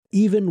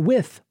even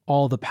with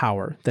all the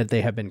power that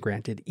they have been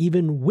granted,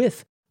 even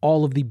with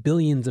all of the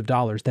billions of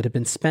dollars that have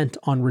been spent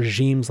on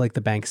regimes like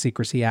the Bank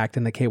Secrecy Act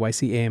and the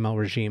KYC-AML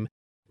regime,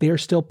 they are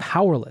still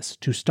powerless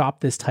to stop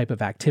this type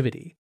of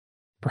activity.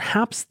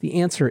 Perhaps the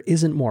answer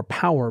isn't more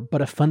power,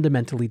 but a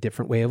fundamentally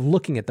different way of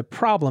looking at the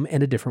problem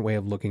and a different way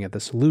of looking at the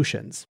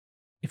solutions.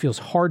 It feels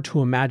hard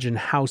to imagine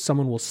how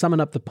someone will summon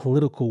up the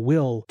political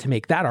will to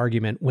make that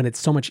argument when it's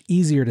so much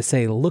easier to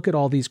say, look at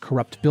all these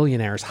corrupt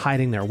billionaires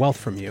hiding their wealth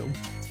from you.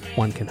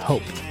 One can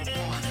hope.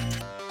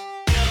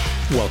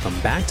 Welcome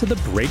back to The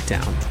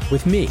Breakdown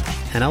with me,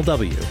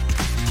 NLW.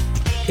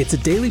 It's a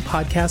daily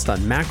podcast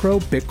on macro,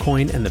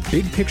 Bitcoin, and the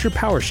big picture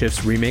power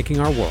shifts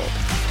remaking our world.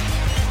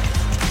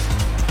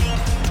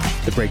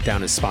 The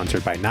Breakdown is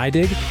sponsored by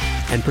NYDIG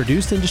and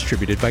produced and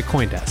distributed by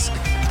CoinDesk.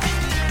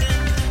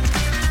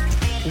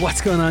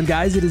 What's going on,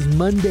 guys? It is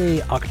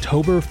Monday,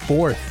 October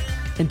 4th,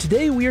 and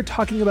today we are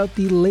talking about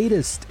the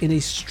latest in a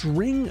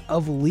string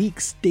of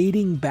leaks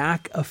dating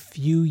back a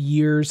few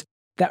years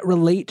that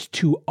relate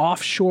to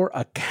offshore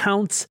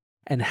accounts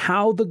and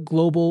how the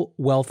global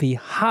wealthy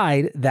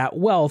hide that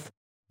wealth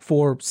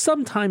for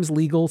sometimes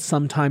legal,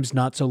 sometimes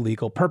not so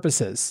legal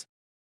purposes.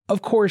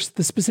 Of course,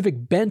 the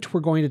specific bent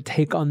we're going to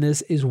take on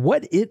this is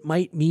what it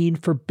might mean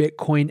for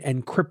Bitcoin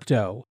and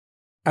crypto.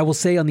 I will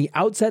say on the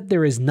outset,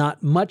 there is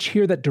not much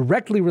here that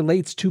directly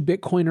relates to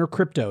Bitcoin or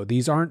crypto.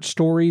 These aren't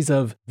stories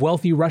of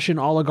wealthy Russian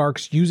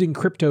oligarchs using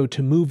crypto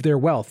to move their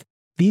wealth.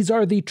 These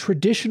are the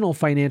traditional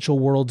financial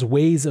world's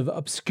ways of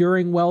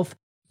obscuring wealth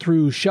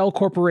through shell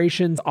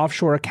corporations,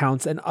 offshore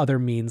accounts, and other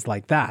means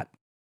like that.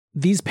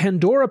 These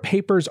Pandora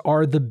papers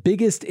are the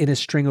biggest in a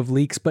string of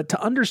leaks, but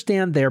to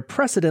understand their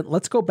precedent,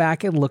 let's go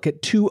back and look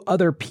at two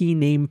other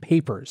P-name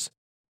papers.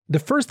 The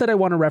first that I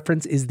want to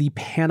reference is the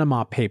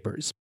Panama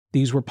Papers.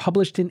 These were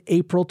published in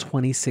April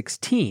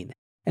 2016,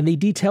 and they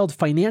detailed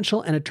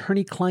financial and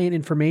attorney-client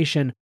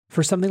information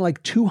for something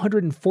like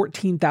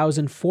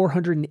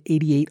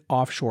 214,488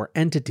 offshore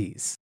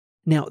entities.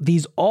 Now,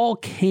 these all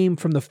came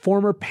from the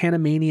former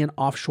Panamanian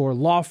offshore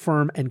law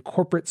firm and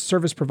corporate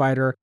service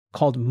provider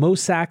called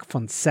Mossack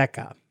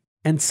Fonseca,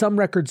 and some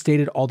records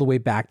dated all the way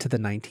back to the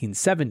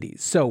 1970s.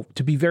 So,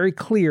 to be very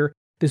clear,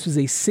 this was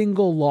a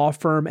single law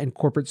firm and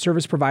corporate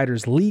service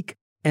provider's leak,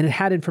 and it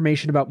had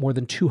information about more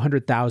than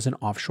 200,000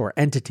 offshore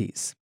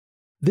entities.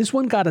 This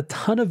one got a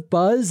ton of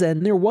buzz,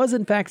 and there was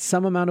in fact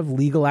some amount of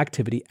legal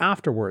activity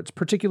afterwards,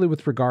 particularly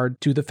with regard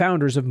to the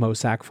founders of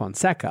Mossack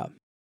Fonseca.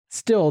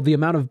 Still, the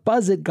amount of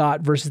buzz it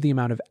got versus the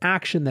amount of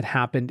action that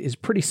happened is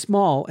pretty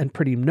small and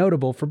pretty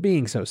notable for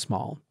being so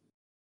small.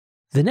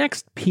 The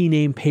next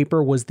P-name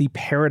paper was the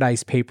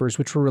Paradise Papers,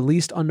 which were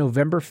released on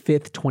November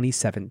 5th,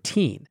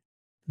 2017.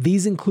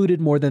 These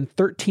included more than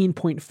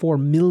 13.4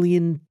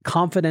 million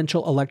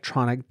confidential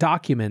electronic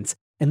documents,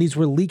 and these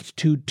were leaked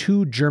to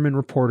two German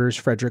reporters,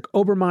 Frederick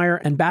Obermeier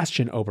and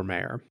Bastian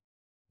Obermeier.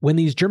 When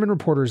these German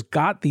reporters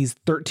got these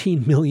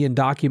 13 million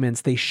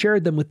documents, they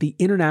shared them with the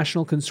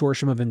International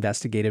Consortium of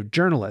Investigative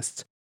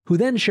Journalists, who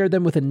then shared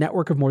them with a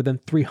network of more than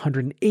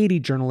 380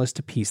 journalists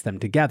to piece them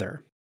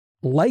together.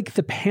 Like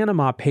the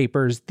Panama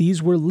Papers,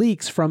 these were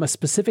leaks from a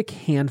specific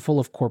handful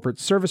of corporate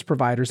service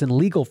providers and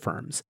legal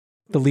firms.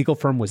 The legal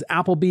firm was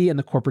Appleby, and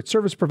the corporate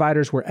service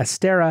providers were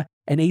Estera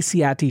and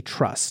Asiati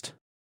Trust.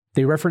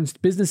 They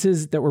referenced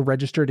businesses that were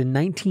registered in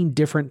 19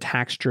 different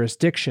tax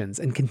jurisdictions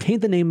and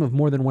contained the name of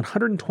more than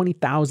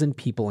 120,000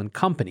 people and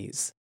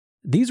companies.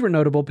 These were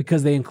notable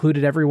because they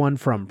included everyone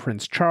from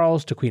Prince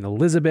Charles to Queen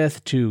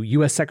Elizabeth to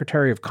U.S.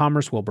 Secretary of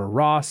Commerce Wilbur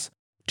Ross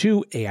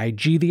to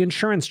AIG, the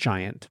insurance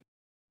giant.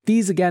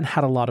 These again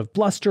had a lot of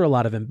bluster, a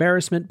lot of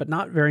embarrassment, but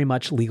not very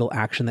much legal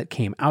action that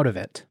came out of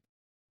it.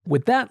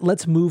 With that,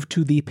 let's move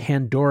to the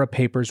Pandora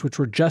Papers, which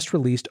were just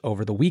released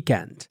over the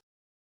weekend.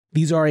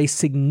 These are a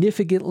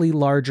significantly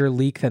larger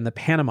leak than the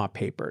Panama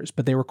Papers,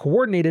 but they were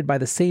coordinated by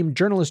the same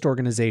journalist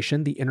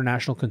organization, the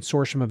International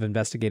Consortium of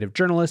Investigative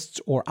Journalists,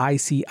 or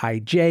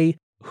ICIJ,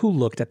 who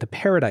looked at the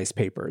Paradise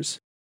Papers.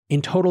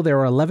 In total, there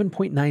are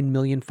 11.9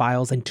 million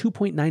files and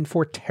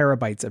 2.94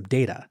 terabytes of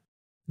data.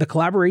 The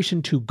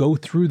collaboration to go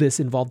through this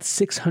involved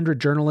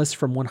 600 journalists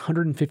from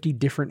 150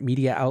 different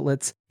media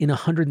outlets in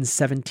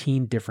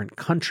 117 different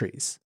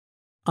countries.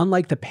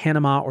 Unlike the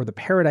Panama or the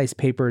Paradise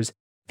Papers,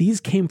 these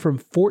came from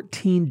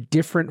 14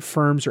 different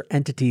firms or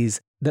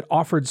entities that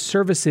offered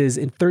services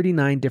in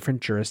 39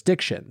 different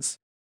jurisdictions.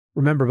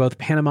 Remember, both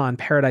Panama and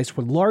Paradise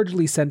were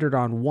largely centered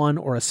on one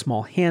or a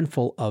small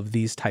handful of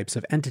these types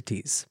of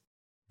entities.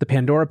 The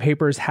Pandora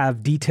Papers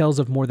have details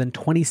of more than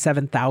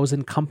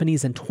 27,000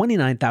 companies and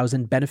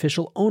 29,000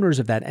 beneficial owners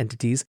of that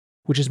entities,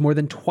 which is more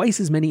than twice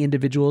as many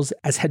individuals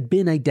as had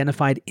been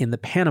identified in the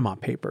Panama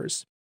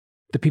Papers.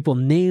 The people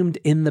named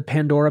in the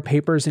Pandora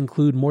Papers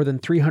include more than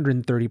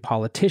 330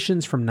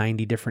 politicians from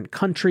 90 different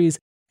countries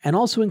and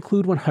also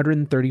include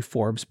 130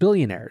 Forbes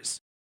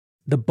billionaires.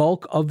 The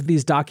bulk of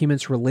these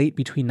documents relate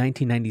between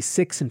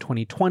 1996 and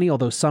 2020,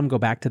 although some go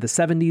back to the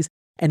 70s,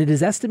 and it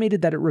is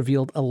estimated that it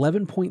revealed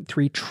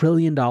 $11.3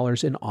 trillion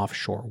in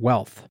offshore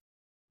wealth.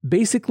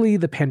 Basically,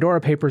 the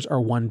Pandora Papers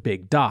are one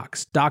big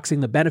dox,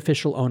 doxing the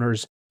beneficial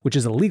owners which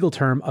is a legal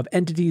term of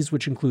entities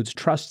which includes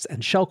trusts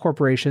and shell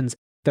corporations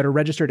that are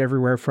registered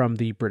everywhere from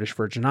the British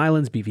Virgin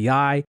Islands,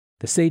 BVI,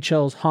 the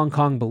Seychelles, Hong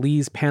Kong,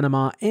 Belize,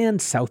 Panama,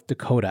 and South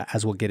Dakota,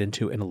 as we'll get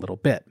into in a little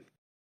bit.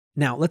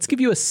 Now, let's give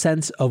you a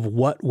sense of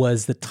what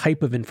was the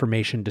type of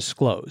information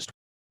disclosed.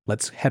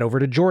 Let's head over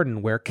to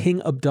Jordan, where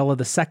King Abdullah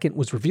II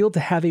was revealed to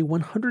have a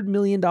 $100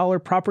 million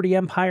property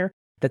empire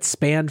that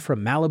spanned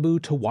from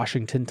Malibu to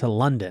Washington to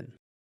London.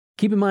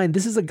 Keep in mind,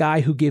 this is a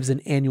guy who gives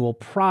an annual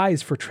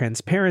prize for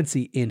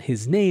transparency in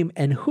his name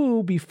and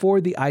who,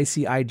 before the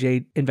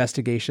ICIJ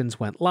investigations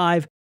went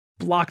live,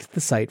 blocked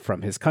the site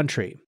from his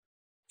country.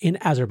 In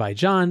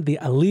Azerbaijan, the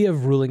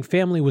Aliyev ruling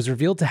family was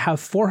revealed to have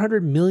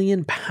 £400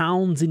 million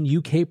in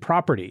UK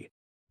property.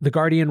 The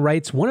Guardian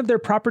writes, one of their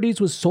properties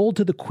was sold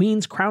to the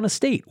Queen's Crown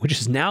Estate, which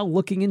is now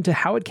looking into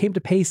how it came to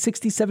pay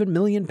 £67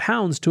 million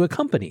to a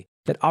company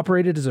that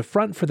operated as a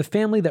front for the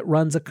family that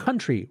runs a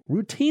country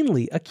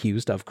routinely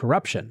accused of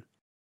corruption.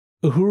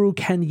 Uhuru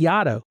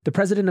Kenyatta, the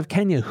president of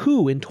Kenya,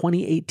 who in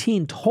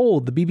 2018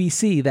 told the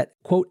BBC that,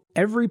 quote,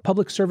 every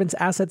public servant's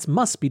assets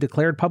must be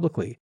declared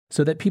publicly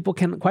so that people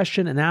can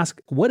question and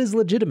ask what is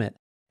legitimate,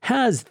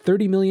 has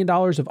 $30 million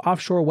of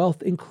offshore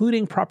wealth,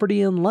 including property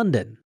in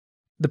London.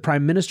 The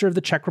Prime Minister of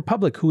the Czech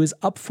Republic, who is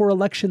up for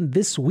election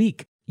this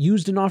week,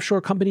 used an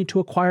offshore company to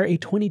acquire a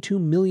 $22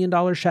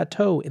 million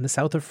chateau in the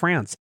south of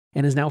France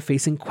and is now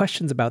facing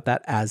questions about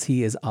that as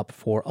he is up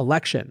for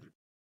election.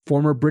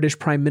 Former British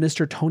Prime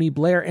Minister Tony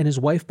Blair and his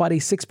wife bought a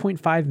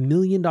 $6.5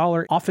 million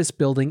office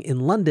building in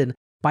London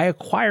by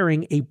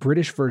acquiring a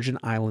British Virgin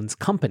Islands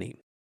company.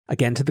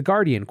 Again to The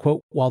Guardian,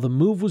 quote, while the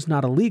move was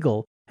not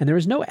illegal, and there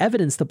is no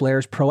evidence the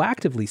Blairs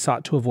proactively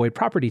sought to avoid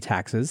property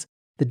taxes,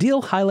 the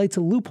deal highlights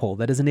a loophole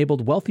that has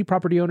enabled wealthy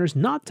property owners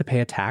not to pay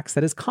a tax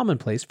that is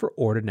commonplace for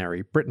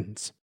ordinary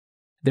Britons.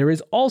 There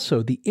is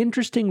also the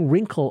interesting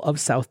wrinkle of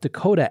South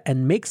Dakota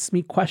and makes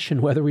me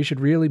question whether we should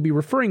really be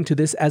referring to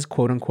this as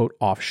quote-unquote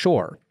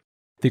offshore.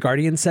 The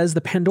Guardian says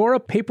the Pandora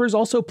papers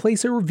also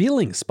place a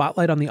revealing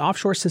spotlight on the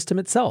offshore system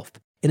itself,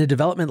 in a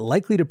development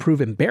likely to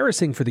prove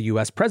embarrassing for the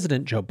US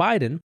President Joe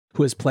Biden,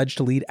 who has pledged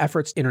to lead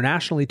efforts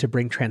internationally to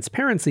bring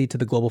transparency to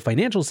the global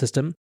financial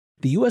system.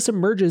 The US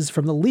emerges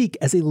from the leak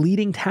as a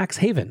leading tax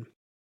haven.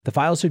 The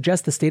file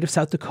suggests the state of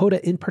South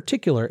Dakota in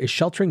particular is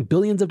sheltering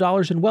billions of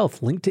dollars in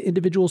wealth linked to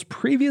individuals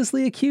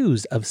previously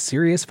accused of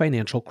serious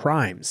financial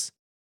crimes.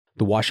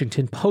 The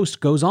Washington Post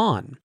goes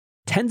on.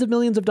 Tens of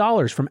millions of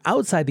dollars from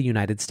outside the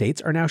United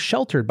States are now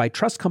sheltered by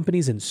trust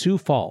companies in Sioux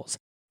Falls,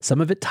 some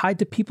of it tied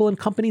to people and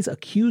companies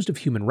accused of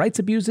human rights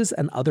abuses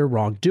and other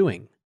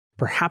wrongdoing.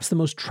 Perhaps the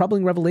most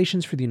troubling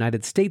revelations for the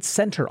United States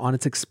center on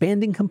its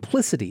expanding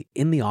complicity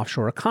in the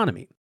offshore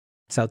economy.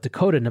 South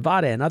Dakota,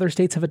 Nevada, and other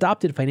states have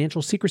adopted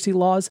financial secrecy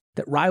laws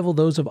that rival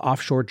those of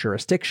offshore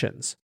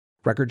jurisdictions.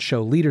 Records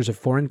show leaders of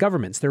foreign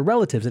governments, their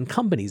relatives, and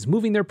companies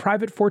moving their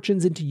private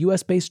fortunes into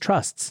US-based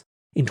trusts.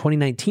 In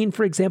 2019,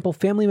 for example,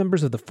 family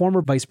members of the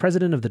former vice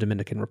president of the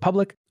Dominican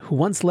Republic, who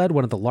once led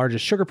one of the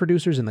largest sugar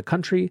producers in the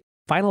country,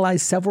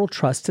 finalized several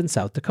trusts in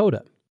South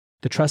Dakota.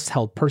 The trusts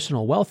held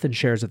personal wealth and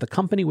shares of the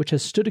company, which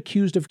has stood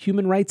accused of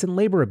human rights and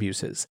labor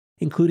abuses,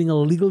 including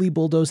illegally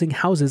bulldozing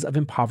houses of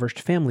impoverished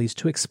families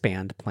to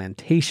expand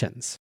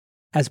plantations.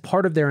 As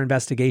part of their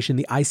investigation,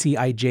 the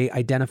ICIJ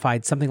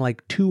identified something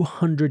like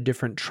 200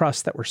 different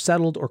trusts that were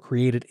settled or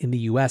created in the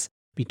US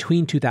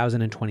between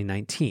 2000 and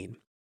 2019.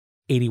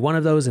 81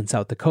 of those in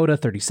South Dakota,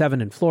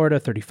 37 in Florida,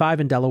 35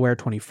 in Delaware,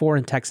 24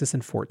 in Texas,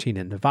 and 14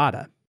 in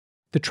Nevada.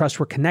 The trusts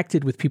were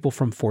connected with people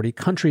from 40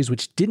 countries,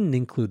 which didn't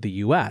include the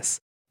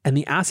US, and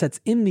the assets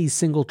in these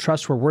single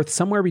trusts were worth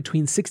somewhere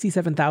between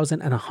 $67,000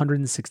 and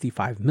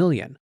 $165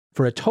 million,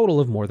 for a total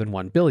of more than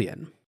 $1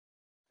 billion.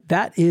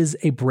 That is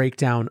a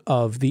breakdown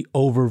of the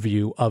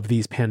overview of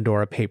these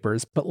Pandora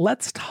papers, but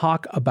let's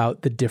talk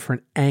about the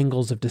different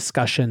angles of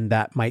discussion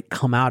that might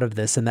come out of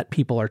this and that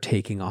people are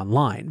taking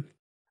online.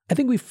 I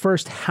think we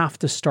first have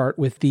to start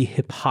with the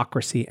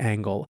hypocrisy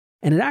angle,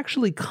 and it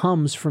actually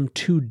comes from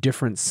two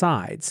different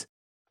sides.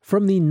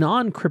 From the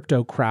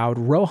non-crypto crowd,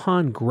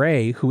 Rohan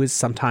Gray, who is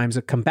sometimes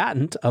a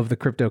combatant of the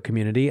crypto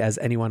community, as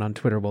anyone on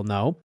Twitter will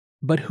know,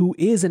 but who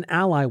is an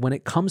ally when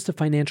it comes to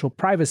financial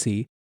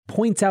privacy,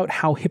 points out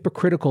how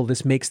hypocritical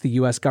this makes the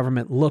US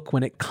government look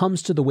when it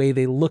comes to the way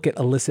they look at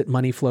illicit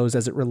money flows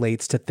as it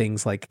relates to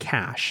things like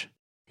cash.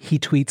 He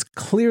tweets,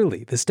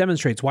 clearly, this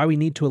demonstrates why we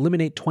need to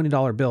eliminate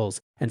 $20 bills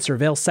and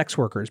surveil sex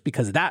workers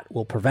because that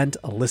will prevent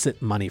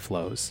illicit money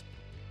flows.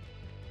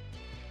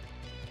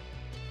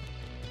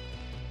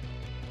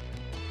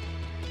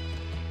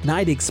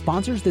 NYDIG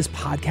sponsors this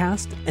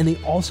podcast, and they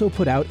also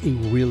put out a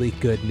really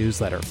good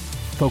newsletter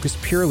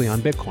focused purely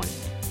on Bitcoin.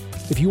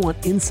 If you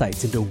want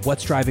insights into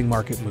what's driving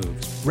market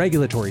moves,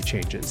 regulatory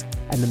changes,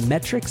 and the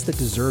metrics that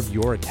deserve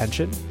your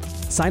attention,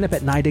 sign up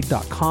at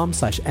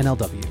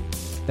NYDIG.com/NLW.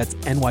 That's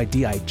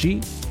NYDIG/NLW.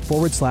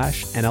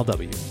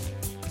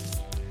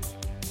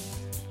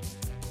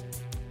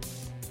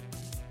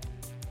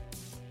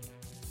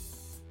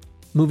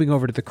 Moving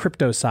over to the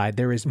crypto side,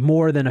 there is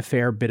more than a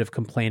fair bit of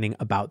complaining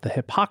about the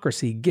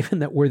hypocrisy, given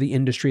that we're the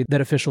industry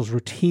that officials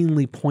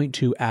routinely point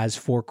to as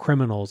for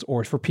criminals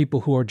or for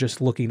people who are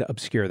just looking to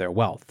obscure their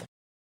wealth.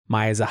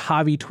 Maya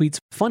Zahavi tweets,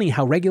 "Funny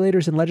how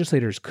regulators and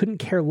legislators couldn't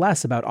care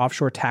less about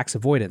offshore tax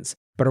avoidance,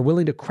 but are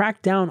willing to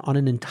crack down on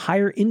an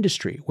entire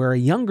industry where a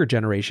younger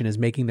generation is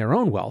making their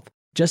own wealth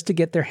just to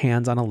get their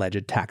hands on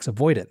alleged tax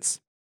avoidance."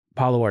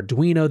 Paulo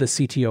Arduino, the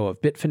CTO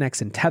of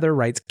Bitfinex and Tether,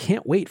 writes,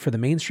 "Can't wait for the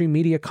mainstream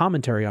media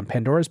commentary on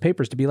Pandora's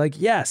papers to be like,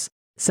 yes,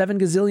 $7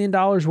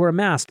 gazillion were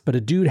amassed, but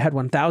a dude had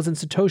 1,000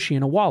 Satoshi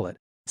in a wallet.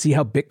 See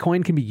how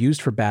Bitcoin can be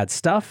used for bad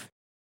stuff?"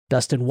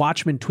 Dustin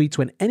Watchman tweets,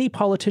 "When any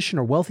politician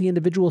or wealthy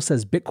individual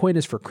says Bitcoin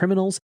is for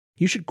criminals,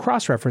 you should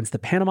cross-reference the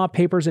Panama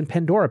Papers and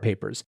Pandora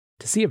Papers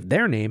to see if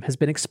their name has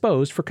been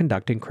exposed for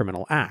conducting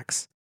criminal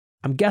acts."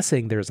 I'm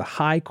guessing there's a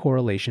high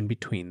correlation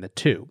between the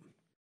two.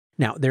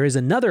 Now, there is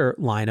another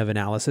line of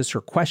analysis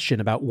or question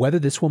about whether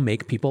this will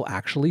make people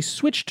actually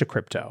switch to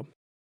crypto.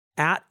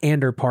 At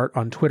Anderpart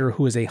on Twitter,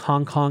 who is a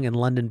Hong Kong and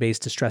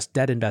London-based distressed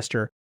debt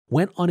investor,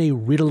 went on a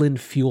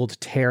Ritalin-fueled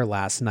tear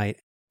last night.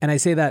 And I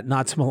say that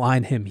not to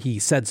malign him, he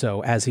said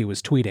so as he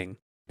was tweeting.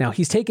 Now,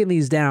 he's taken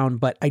these down,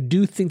 but I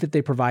do think that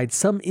they provide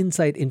some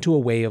insight into a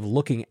way of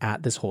looking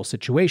at this whole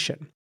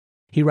situation.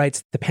 He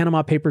writes, "The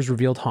Panama Papers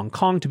revealed Hong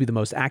Kong to be the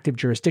most active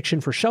jurisdiction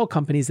for shell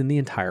companies in the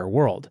entire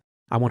world.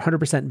 I'm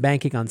 100%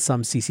 banking on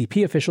some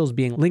CCP officials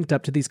being linked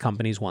up to these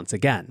companies once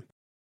again."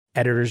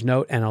 Editor's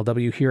note,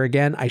 NLW here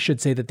again, I should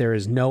say that there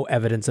is no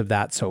evidence of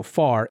that so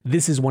far.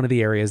 This is one of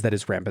the areas that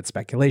is rampant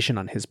speculation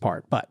on his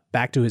part, but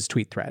back to his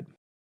tweet thread.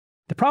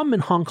 The problem in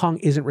Hong Kong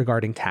isn't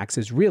regarding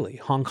taxes really.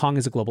 Hong Kong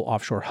is a global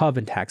offshore hub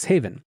and tax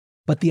haven,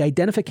 but the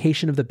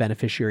identification of the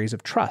beneficiaries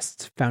of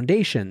trusts,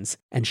 foundations,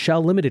 and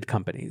shell limited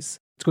companies.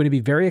 It's going to be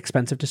very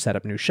expensive to set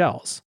up new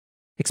shells.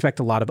 Expect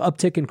a lot of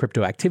uptick in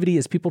crypto activity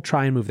as people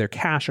try and move their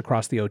cash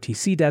across the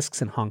OTC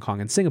desks in Hong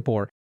Kong and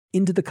Singapore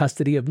into the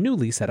custody of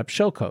newly set up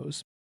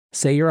shellcos.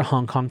 Say you're a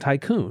Hong Kong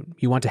tycoon.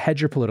 You want to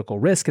hedge your political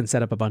risk and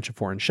set up a bunch of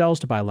foreign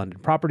shells to buy London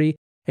property,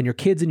 and your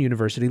kids in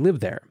university live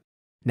there.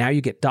 Now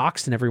you get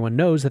doxxed and everyone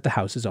knows that the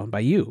house is owned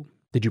by you.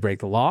 Did you break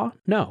the law?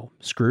 No.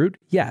 Screwed?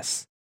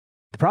 Yes.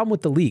 The problem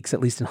with the leaks,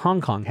 at least in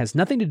Hong Kong, has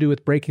nothing to do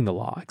with breaking the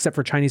law, except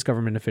for Chinese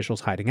government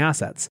officials hiding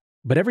assets,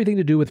 but everything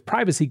to do with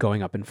privacy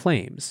going up in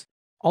flames.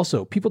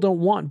 Also, people don't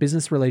want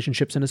business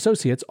relationships and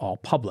associates all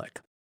public.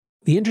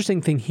 The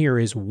interesting thing here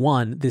is,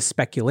 one, this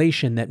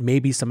speculation that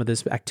maybe some of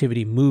this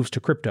activity moves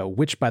to crypto,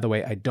 which, by the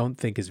way, I don't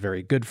think is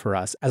very good for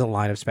us as a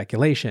line of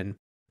speculation.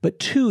 But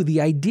two, the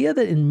idea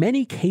that in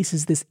many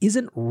cases this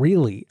isn't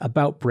really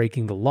about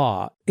breaking the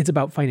law. It's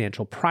about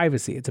financial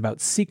privacy. It's about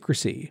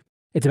secrecy.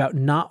 It's about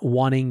not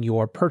wanting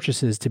your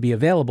purchases to be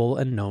available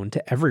and known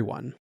to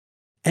everyone.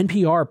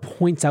 NPR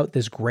points out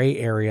this gray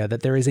area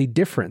that there is a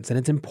difference, and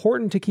it's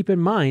important to keep in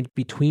mind,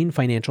 between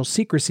financial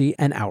secrecy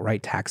and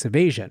outright tax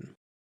evasion.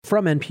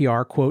 From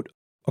NPR, quote,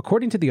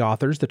 "According to the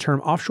authors, the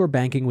term offshore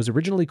banking was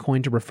originally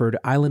coined to refer to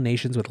island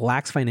nations with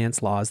lax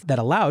finance laws that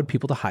allowed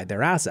people to hide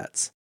their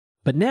assets.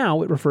 But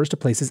now it refers to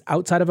places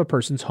outside of a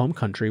person's home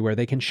country where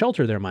they can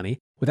shelter their money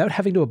without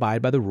having to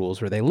abide by the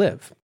rules where they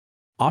live.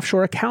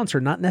 Offshore accounts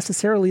are not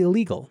necessarily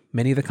illegal.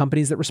 Many of the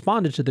companies that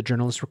responded to the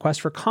journalist's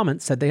request for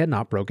comment said they had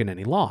not broken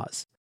any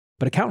laws.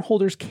 But account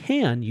holders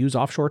can use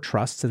offshore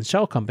trusts and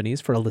shell companies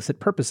for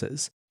illicit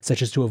purposes,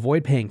 such as to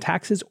avoid paying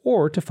taxes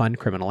or to fund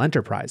criminal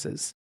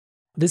enterprises."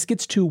 This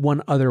gets to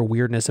one other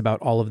weirdness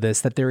about all of this,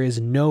 that there is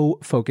no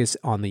focus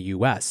on the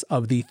US.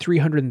 Of the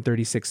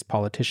 336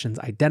 politicians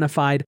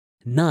identified,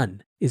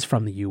 none is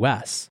from the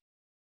US.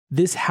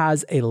 This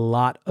has a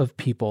lot of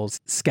people's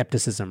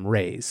skepticism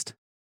raised.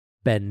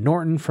 Ben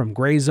Norton from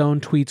Gray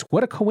Zone tweets,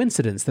 "What a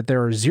coincidence that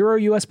there are 0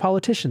 US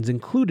politicians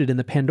included in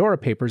the Pandora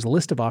Papers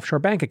list of offshore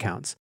bank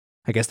accounts.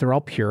 I guess they're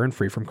all pure and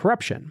free from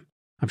corruption.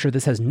 I'm sure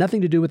this has nothing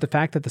to do with the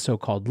fact that the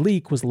so-called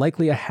leak was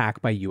likely a hack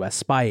by US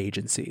spy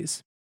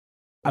agencies."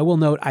 I will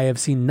note I have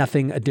seen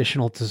nothing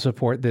additional to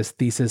support this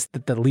thesis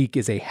that the leak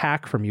is a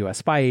hack from US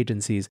spy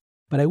agencies,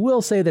 but I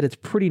will say that it's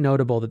pretty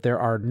notable that there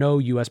are no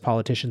US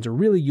politicians or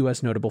really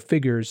US notable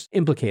figures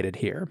implicated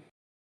here.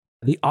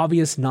 The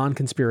obvious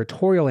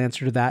non-conspiratorial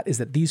answer to that is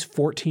that these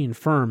 14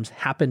 firms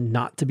happen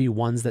not to be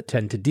ones that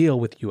tend to deal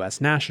with US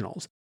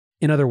nationals.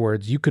 In other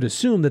words, you could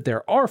assume that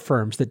there are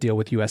firms that deal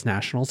with US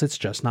nationals, it's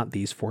just not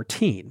these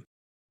 14.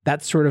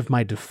 That's sort of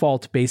my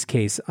default base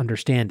case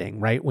understanding,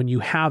 right? When you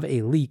have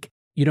a leak,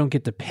 you don't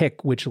get to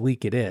pick which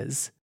leak it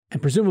is.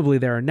 And presumably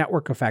there are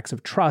network effects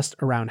of trust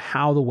around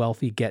how the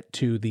wealthy get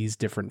to these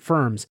different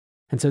firms,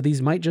 and so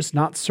these might just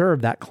not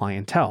serve that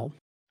clientele.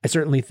 I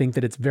certainly think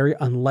that it's very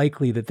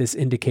unlikely that this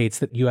indicates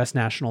that US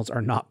nationals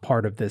are not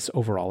part of this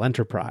overall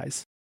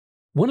enterprise.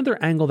 One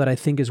other angle that I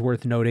think is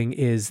worth noting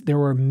is there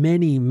were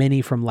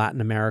many from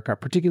Latin America,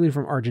 particularly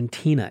from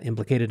Argentina,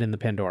 implicated in the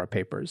Pandora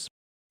Papers.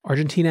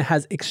 Argentina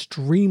has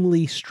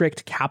extremely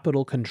strict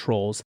capital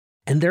controls,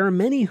 and there are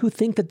many who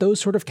think that those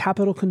sort of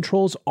capital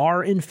controls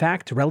are in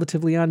fact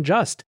relatively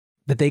unjust,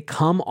 that they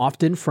come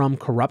often from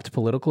corrupt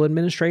political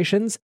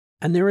administrations,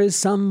 and there is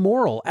some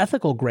moral,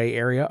 ethical gray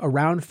area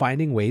around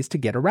finding ways to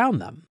get around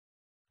them.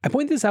 I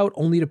point this out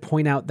only to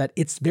point out that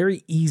it's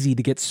very easy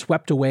to get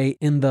swept away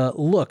in the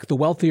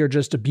wealthy are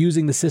just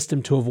abusing the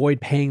system to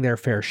avoid paying their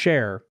fair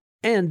share,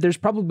 and there's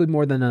probably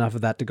more than enough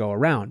of that to go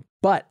around.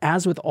 But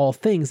as with all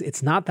things,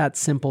 it's not that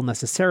simple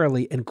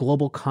necessarily, and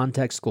global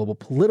context, global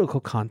political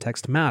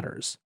context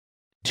matters.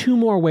 Two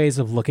more ways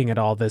of looking at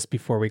all this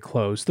before we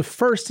close. The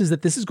first is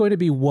that this is going to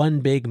be one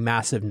big,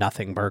 massive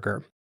nothing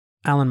burger.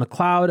 Alan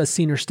McLeod, a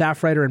senior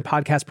staff writer and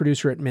podcast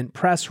producer at Mint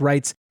Press,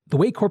 writes, "The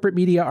way corporate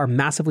media are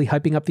massively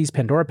hyping up these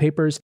Pandora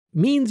Papers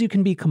means you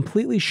can be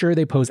completely sure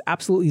they pose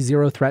absolutely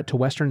zero threat to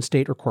Western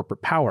state or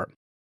corporate power.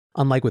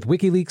 Unlike with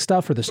WikiLeaks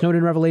stuff or the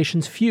Snowden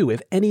revelations, few,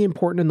 if any,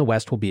 important in the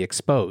West will be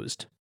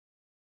exposed."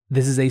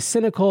 This is a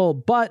cynical,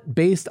 but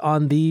based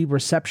on the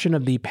reception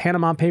of the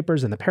Panama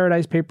Papers and the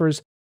Paradise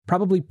Papers,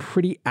 probably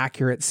pretty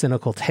accurate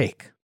cynical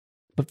take.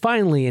 But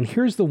finally, and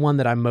here's the one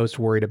that I'm most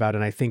worried about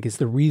and I think is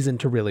the reason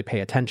to really pay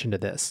attention to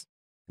this.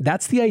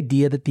 That's the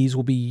idea that these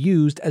will be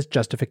used as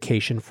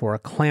justification for a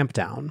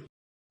clampdown.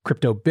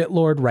 Crypto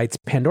Bitlord writes,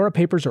 "Pandora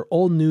Papers are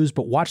old news,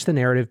 but watch the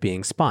narrative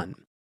being spun.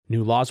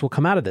 New laws will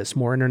come out of this,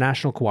 more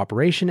international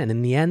cooperation, and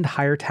in the end,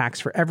 higher tax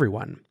for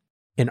everyone."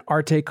 In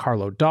Arte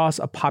Carlo Doss,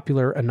 a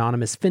popular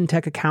anonymous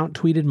fintech account,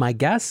 tweeted, "My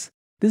guess?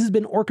 This has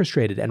been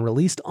orchestrated and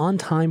released on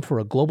time for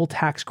a global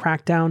tax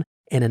crackdown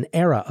and an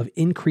era of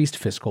increased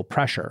fiscal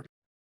pressure."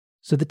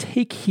 So the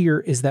take here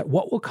is that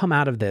what will come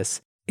out of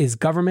this is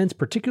governments,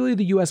 particularly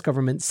the US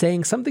government,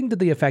 saying something to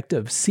the effect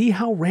of, "See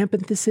how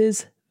rampant this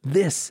is?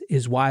 This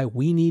is why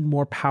we need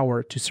more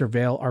power to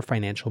surveil our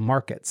financial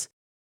markets.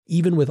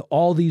 Even with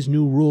all these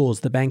new rules,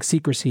 the Bank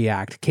Secrecy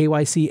Act,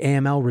 KYC,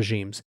 AML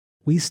regimes,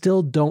 we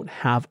still don't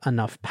have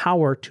enough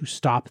power to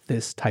stop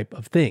this type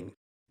of thing.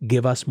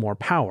 Give us more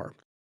power.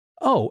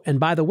 Oh, and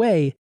by the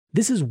way,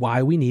 this is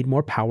why we need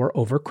more power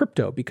over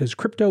crypto, because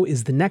crypto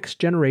is the next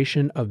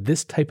generation of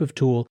this type of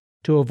tool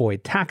to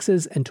avoid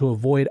taxes and to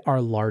avoid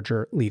our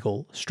larger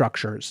legal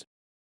structures."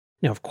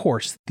 Now, of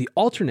course, the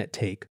alternate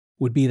take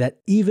would be that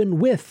even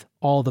with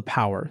all the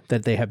power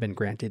that they have been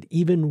granted,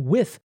 even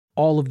with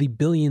all of the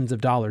billions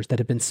of dollars that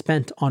have been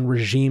spent on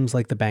regimes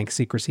like the Bank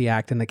Secrecy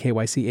Act and the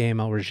KYC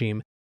AML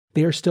regime,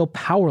 they are still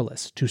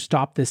powerless to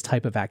stop this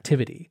type of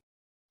activity.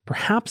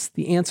 Perhaps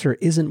the answer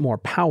isn't more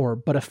power,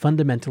 but a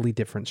fundamentally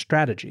different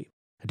strategy,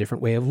 a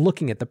different way of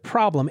looking at the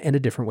problem and a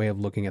different way of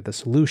looking at the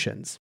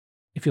solutions.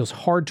 It feels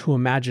hard to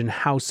imagine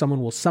how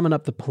someone will summon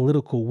up the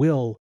political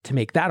will to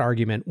make that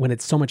argument when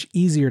it's so much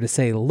easier to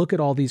say, look at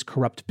all these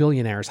corrupt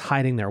billionaires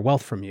hiding their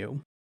wealth from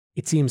you.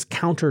 It seems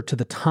counter to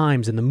the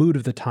times and the mood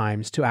of the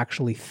times to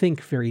actually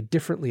think very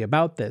differently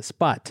about this,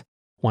 but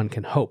one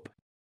can hope.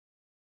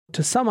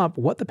 To sum up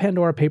what the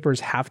Pandora Papers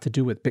have to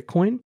do with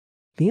Bitcoin,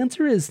 the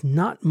answer is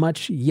not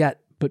much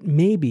yet, but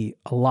maybe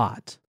a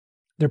lot.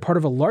 They're part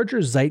of a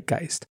larger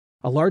zeitgeist,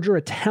 a larger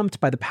attempt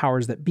by the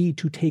powers that be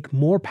to take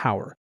more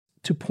power,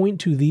 to point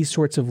to these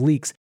sorts of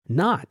leaks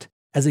not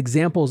as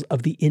examples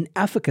of the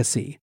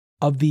inefficacy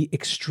of the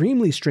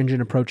extremely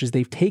stringent approaches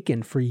they've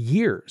taken for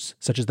years,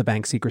 such as the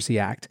Bank Secrecy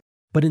Act,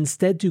 but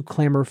instead to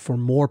clamor for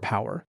more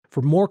power,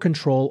 for more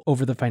control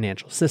over the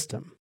financial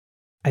system.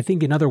 I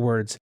think, in other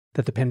words,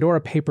 that the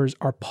Pandora Papers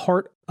are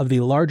part of the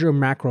larger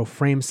macro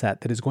frame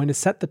set that is going to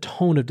set the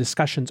tone of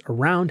discussions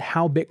around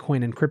how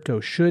Bitcoin and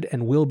crypto should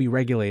and will be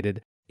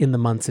regulated in the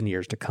months and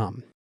years to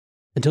come.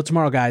 Until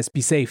tomorrow, guys,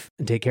 be safe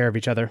and take care of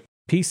each other.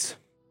 Peace.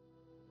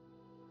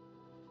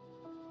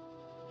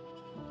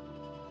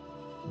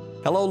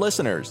 Hello,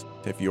 listeners.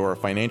 If you're a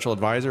financial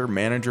advisor,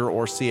 manager,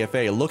 or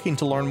CFA looking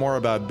to learn more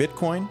about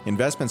Bitcoin,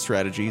 investment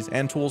strategies,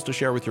 and tools to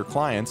share with your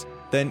clients,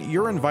 then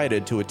you're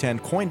invited to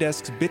attend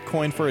CoinDesk's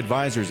Bitcoin for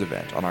Advisors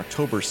event on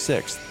October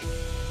 6th.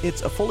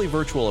 It's a fully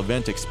virtual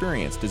event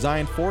experience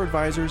designed for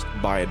advisors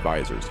by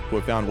advisors who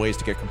have found ways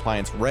to get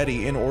compliance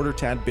ready in order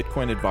to add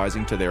Bitcoin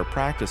advising to their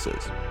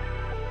practices.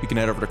 You can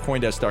head over to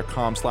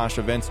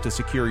CoinDesk.com/events to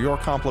secure your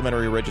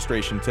complimentary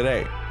registration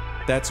today.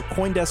 That's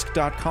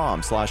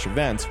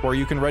CoinDesk.com/events where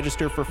you can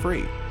register for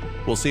free.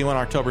 We'll see you on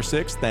October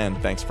 6th, and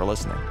thanks for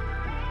listening.